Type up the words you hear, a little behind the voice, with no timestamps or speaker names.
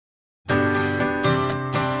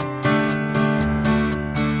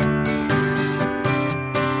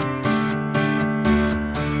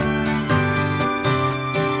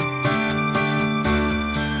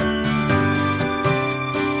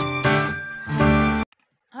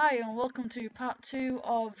Hi and welcome to part 2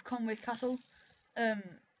 of Conwy Castle.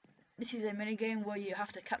 This is a minigame where you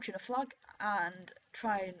have to capture the flag and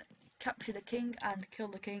try and capture the king and kill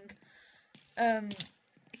the king.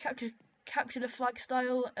 Capture the flag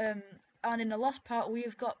style, and in the last part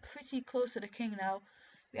we've got pretty close to the king now.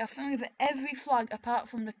 We have found every flag apart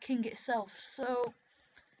from the king itself, so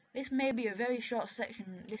this may be a very short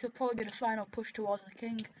section. This will probably be the final push towards the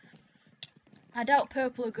king. I doubt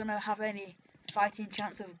purple are going to have any fighting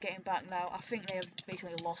chance of getting back now. I think they have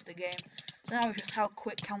basically lost the game. So now it's just how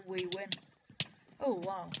quick can we win. Oh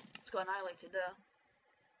wow, it's got annihilated there.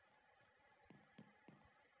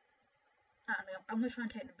 I'm going to try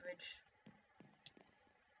and take the bridge.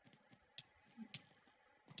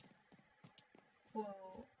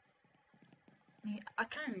 Whoa. Yeah, I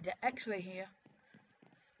can't read the X-ray here.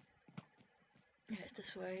 Yeah, it's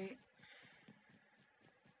this way.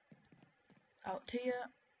 Out here.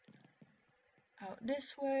 Out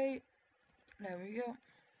this way. There we go.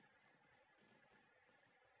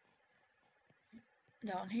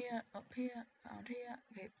 Down here, up here, around here.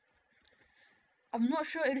 Okay. I'm not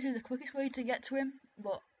sure if this is the quickest way to get to him,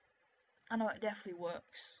 but I know it definitely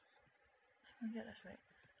works. Let me get this right.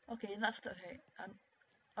 Okay, that's okay.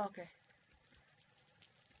 Okay.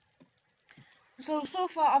 So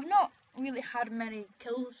far I've not really had many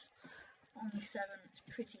kills. Only 7. It's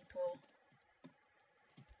pretty poor.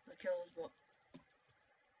 The kills, but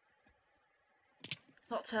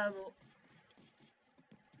not terrible.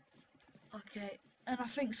 Okay, and I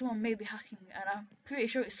think someone may be hacking, and I'm pretty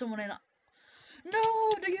sure it's someone in.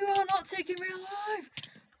 No, you are not taking me alive!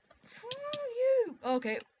 You!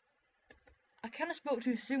 Okay. I kind of spoke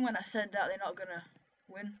too soon when I said that they're not gonna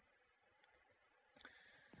win.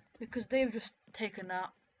 Because they've just taken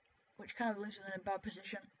that, which kind of leaves them in a bad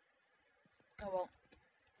position. Oh well.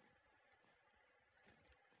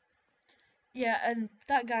 Yeah, and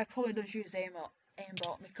that guy probably does use aimbot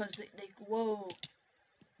because they whoa.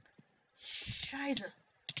 Scheiße.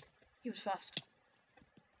 He was fast.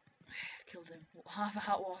 Killed him. Half a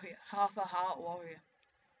heart warrior. Half a heart warrior.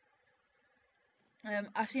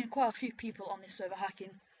 I've seen quite a few people on this server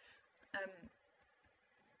hacking.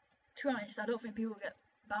 To be honest, I don't think people get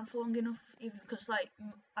banned for long enough, even because like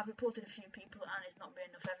I've reported a few people and it's not been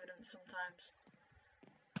enough evidence sometimes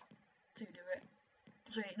to do it.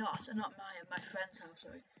 Sorry, not my friends have.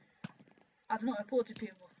 Sorry, I've not reported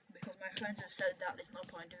people because my friends have said that there's no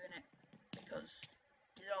point doing it because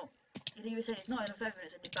you don't. You either say it's not enough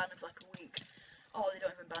evidence and you ban them for like a week, or they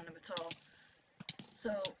don't even ban them at all.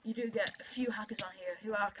 So you do get a few hackers on here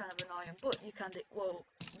who are kind of annoying, but you can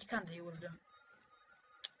deal with them.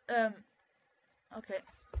 Okay.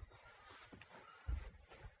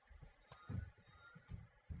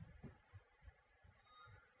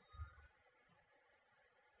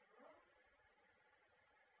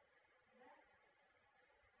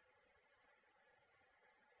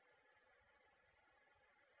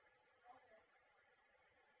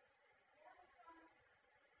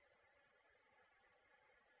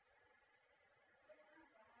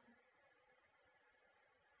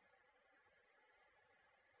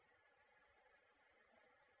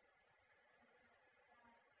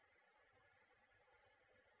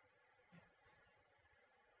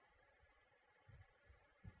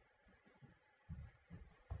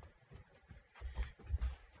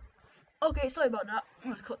 Okay, sorry about that.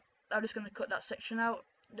 I'm just gonna cut that section out.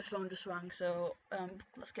 The phone just rang, so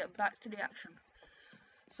let's get back to the action.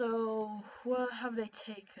 So where have they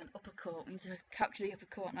taken upper court? We need to capture the upper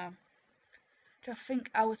court now. Which I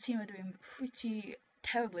think our team are doing pretty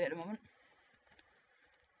terribly at the moment.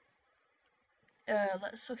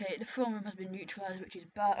 Okay, the throne room has been neutralized, which is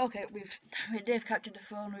bad. Okay, they've captured the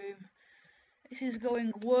throne room. This is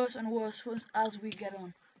going worse and worse for us as we get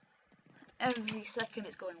on. Every second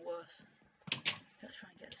it's going worse. Let's try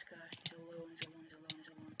and get this guy. He's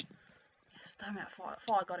alone. Yes, damn it, I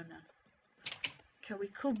thought I got him then. Okay, we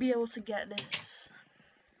could be able to get this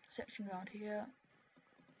section around here.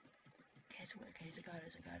 Okay, there's a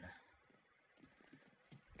guy there.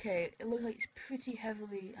 Okay, it looks like he's pretty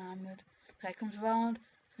heavily armoured. Okay, comes around.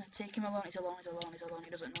 It's gonna take him alone. He's alone. He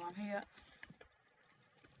doesn't know I'm here.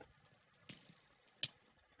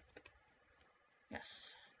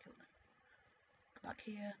 Yes, killed him. Go back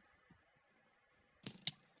here.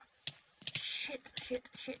 Shit.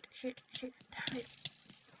 Damn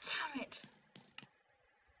it.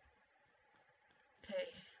 Okay.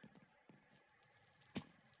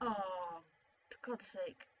 Oh, for God's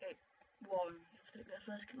sake. Okay, war room.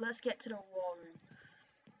 Let's get to the war room.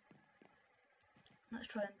 Let's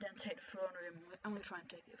try and then take the throne room. I'm going to try and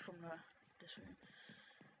take it from this room.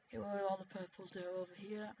 Okay, where are all the purples? They're over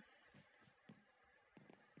here.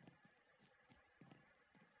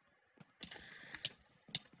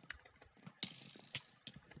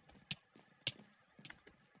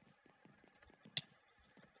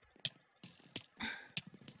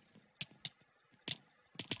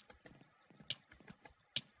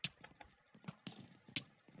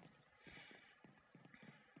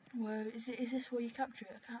 Where is it? Is this where you capture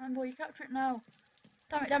it? I can't remember where you capture it now.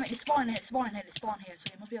 Damn it, it's spawning here,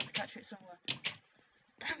 so you must be able to capture it somewhere.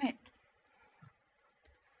 Damn it!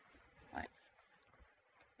 Right.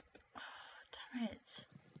 Oh, damn it.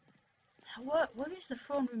 Where is the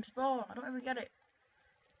throne room spawn? I don't ever get it.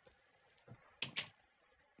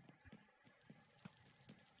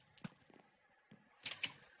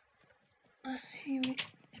 Let's see,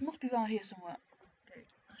 it must be around here somewhere. Okay,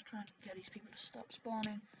 let's try and get these people to stop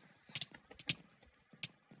spawning.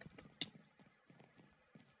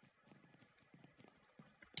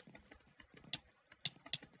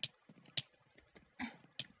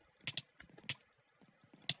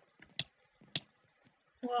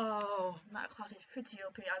 Whoa, that class is pretty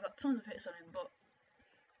OP. I got tons of hits on him, but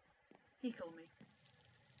he killed me.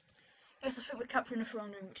 Yes, I think we're capturing the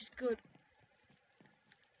throne room, which is good.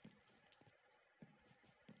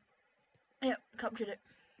 Yep, captured it.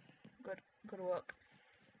 Good work.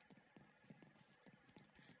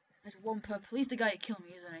 There's one purple. He's the guy who killed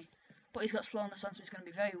me, isn't he? But he's got slowness on, so he's going to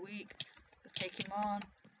be very weak. We'll take him on.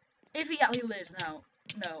 If he actually lives now.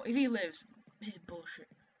 No, if he lives, this is bullshit.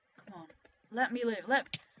 Come on. Let me live.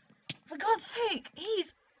 For God's sake,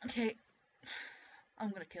 he's... Okay. I'm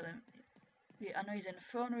going to kill him. Yeah, I know he's in the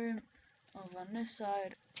throne room. Over on this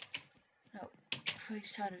side. No.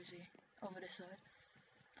 Which side is he? Over this side.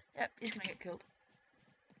 Yep, he's going to get killed.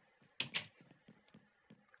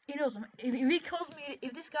 He knows him. If he kills me,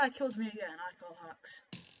 if this guy kills me again, I call hacks.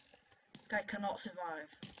 Guy cannot survive.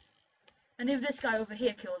 And if this guy over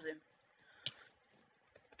here kills him.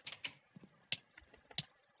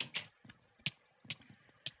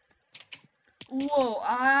 Whoa,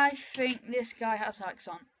 I think this guy has hacks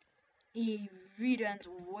on. He regens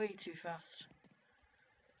way too fast.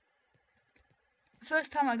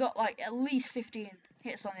 First time I got like at least 15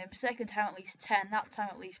 hits on him. Second time at least 10. That time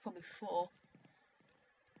at least probably 4.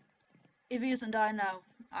 If he doesn't die now,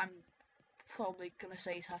 I'm probably gonna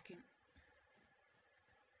say he's hacking.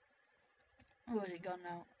 Where is he gone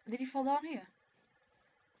now? Did he fall down here?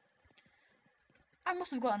 I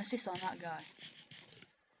must have got an assist on that guy.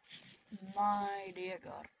 My dear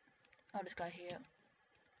God. Oh, this guy here.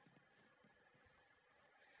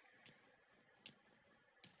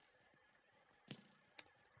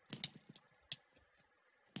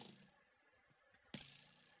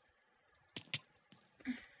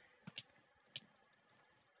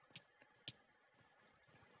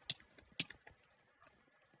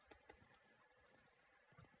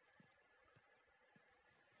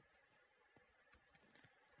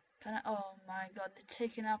 Oh my God, they're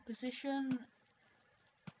taking our position.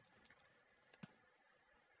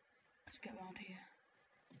 Let's get around here.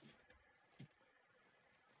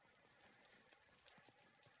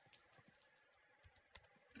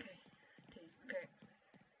 Okay, team, okay.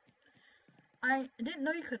 I didn't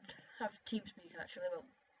know you could have TeamSpeak actually, well,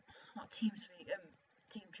 not TeamSpeak,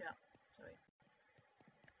 Team Chat, sorry.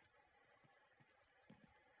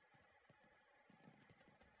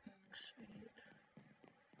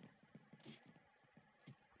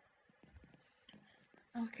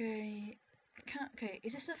 Okay, okay,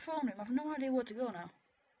 is this the phone room? I've no idea where to go now.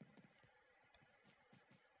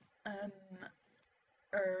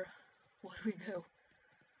 Where do we go?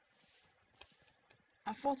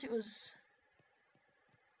 I thought it was...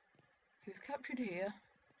 We've captured here.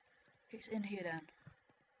 It's in here then.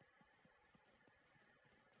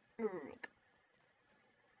 Look.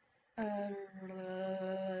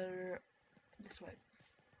 This way.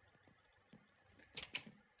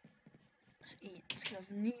 Let's eat, because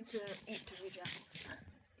I need to eat to regen.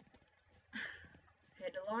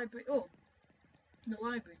 Okay, the library. Oh, the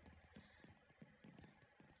library.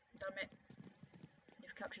 Damn it.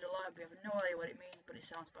 You've captured a library. I have no idea what it means, but it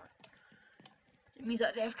sounds bad. It means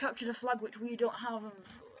that they've captured a flag which we don't have, and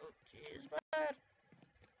it's bad.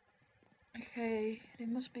 Okay, they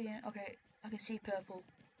must be in. Okay, I can see purple.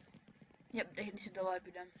 Yep, this is the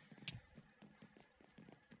library then.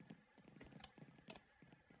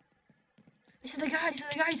 This is the guy,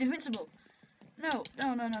 he's invincible. No.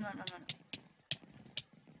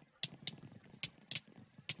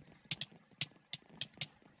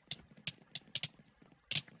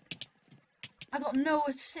 I got no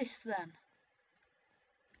assists then.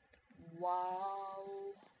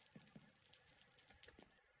 Wow.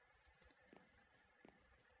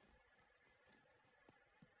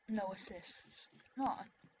 No assists. No, I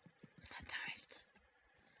died.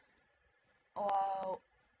 Wow.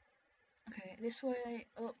 Okay, this way,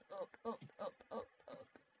 up,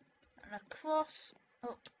 and across,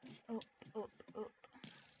 up.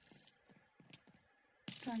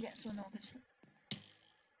 Try and get so no one can.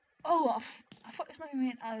 Oh, I thought it's not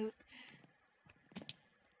even out.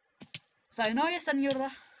 Sayonara,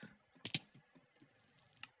 senora.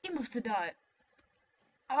 He must have died.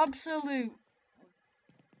 Absolute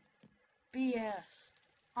BS.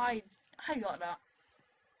 I got that.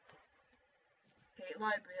 Okay,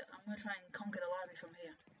 library. I'm gonna try and conquer the library from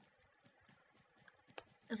here.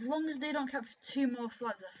 As long as they don't capture 2 more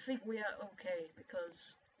flags, I think we are okay,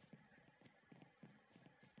 because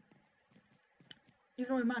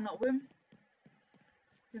even though we might not win,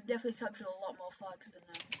 we've definitely captured a lot more flags than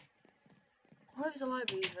now. Where is the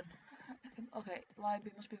library even? Okay,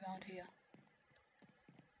 library must be around here.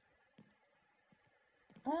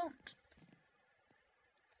 What?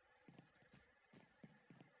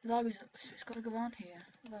 The library's, it's gotta go around here.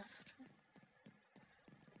 Left.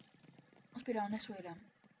 Must be down this way then.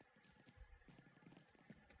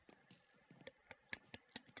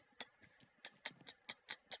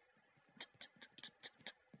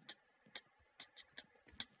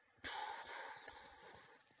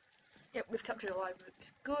 Yep, we've captured the library.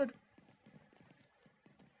 It's good.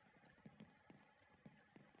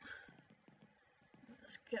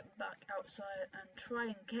 Let's get back outside and try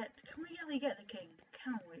and get... Can we really get the king?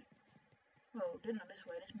 Can we? Oh, didn't know this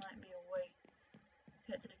way. This might be a way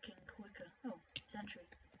to get to the king quicker. Oh, sentry.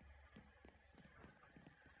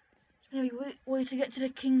 So maybe way to get to the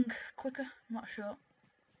king quicker? I'm not sure.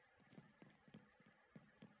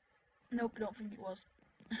 Nope, don't think it was.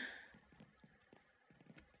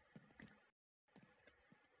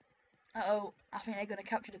 Uh-oh, I think they're gonna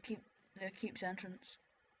capture the keep's entrance.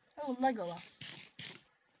 Oh, Legolas.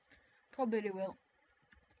 Probably they will.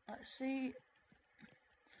 Let's see.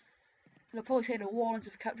 They'll probably say the Warrens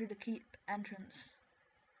have captured the keep entrance.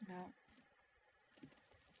 No.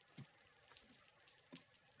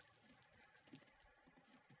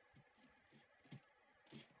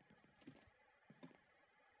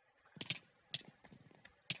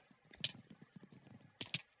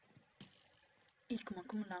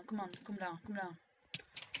 Come on, come down.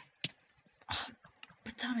 Oh,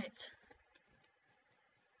 but damn it.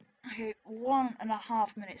 Okay,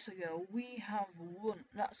 1.5 minutes ago, we have won.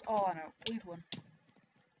 That's all I know. We've won.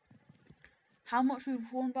 How much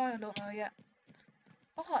we've won by, I don't know yet.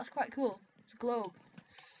 Oh, that's quite cool. It's a globe.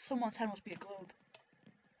 Someone's head must be a globe.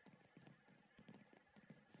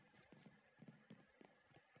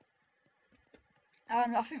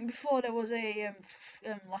 And I think before there was a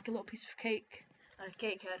like a little piece of cake, like a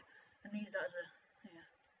cake head, and these that as a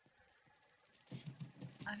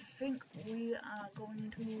I think we are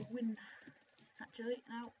going to win. Actually,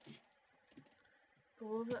 now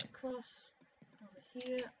go over across over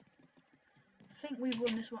here. I think we've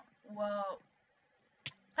won this one. Wow.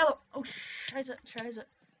 Hello. Oh, scheiße.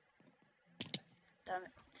 Damn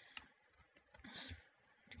it.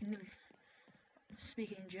 You can really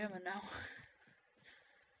speak in German now.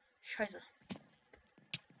 Scheiße.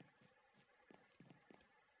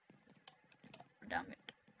 Damn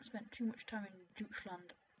it. I spent too much time in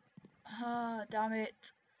Deutschland. Ah, damn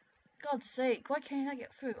it. God's sake, why can't I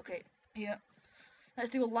get through? Okay, yeah. Let's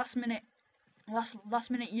do a last minute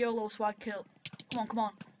YOLO swag kill. Come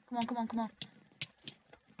on. Come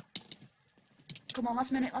on,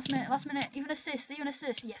 last minute. Even assist.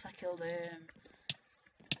 Yes, I killed him.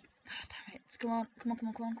 Ah, damn it. Come on.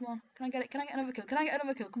 Can I get it? Can I get another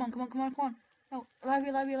kill? Come on. Oh,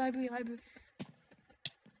 library.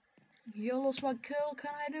 YOLO swag kill.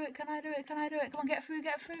 Can I do it? Come on, get through.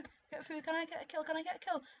 Can I get a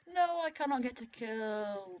kill? No, I cannot get a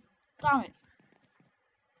kill. Damn it.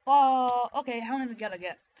 Oh, okay, how many did I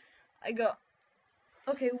get?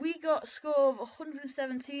 Okay, we got a score of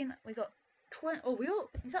 117. We got 20. Oh,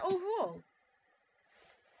 is that overall?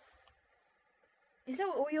 Is that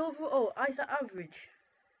what we overall? Oh, is that average?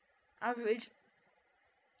 Average.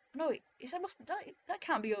 No, that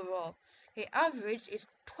can't be overall. Okay, average is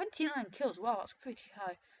 29 kills. Wow, that's pretty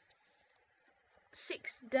high.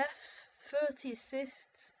 6 deaths, 30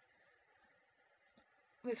 assists,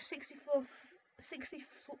 with 64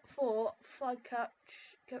 flag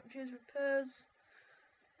captures, repairs.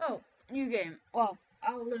 Oh, new game. Well,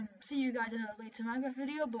 I'll see you guys in a later Minecraft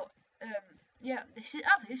video, but yeah, this is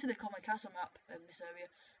the Conwy Castle map in this area.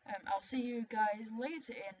 I'll see you guys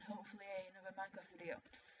later in hopefully another Minecraft video.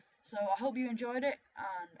 So I hope you enjoyed it,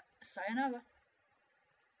 and sayonara.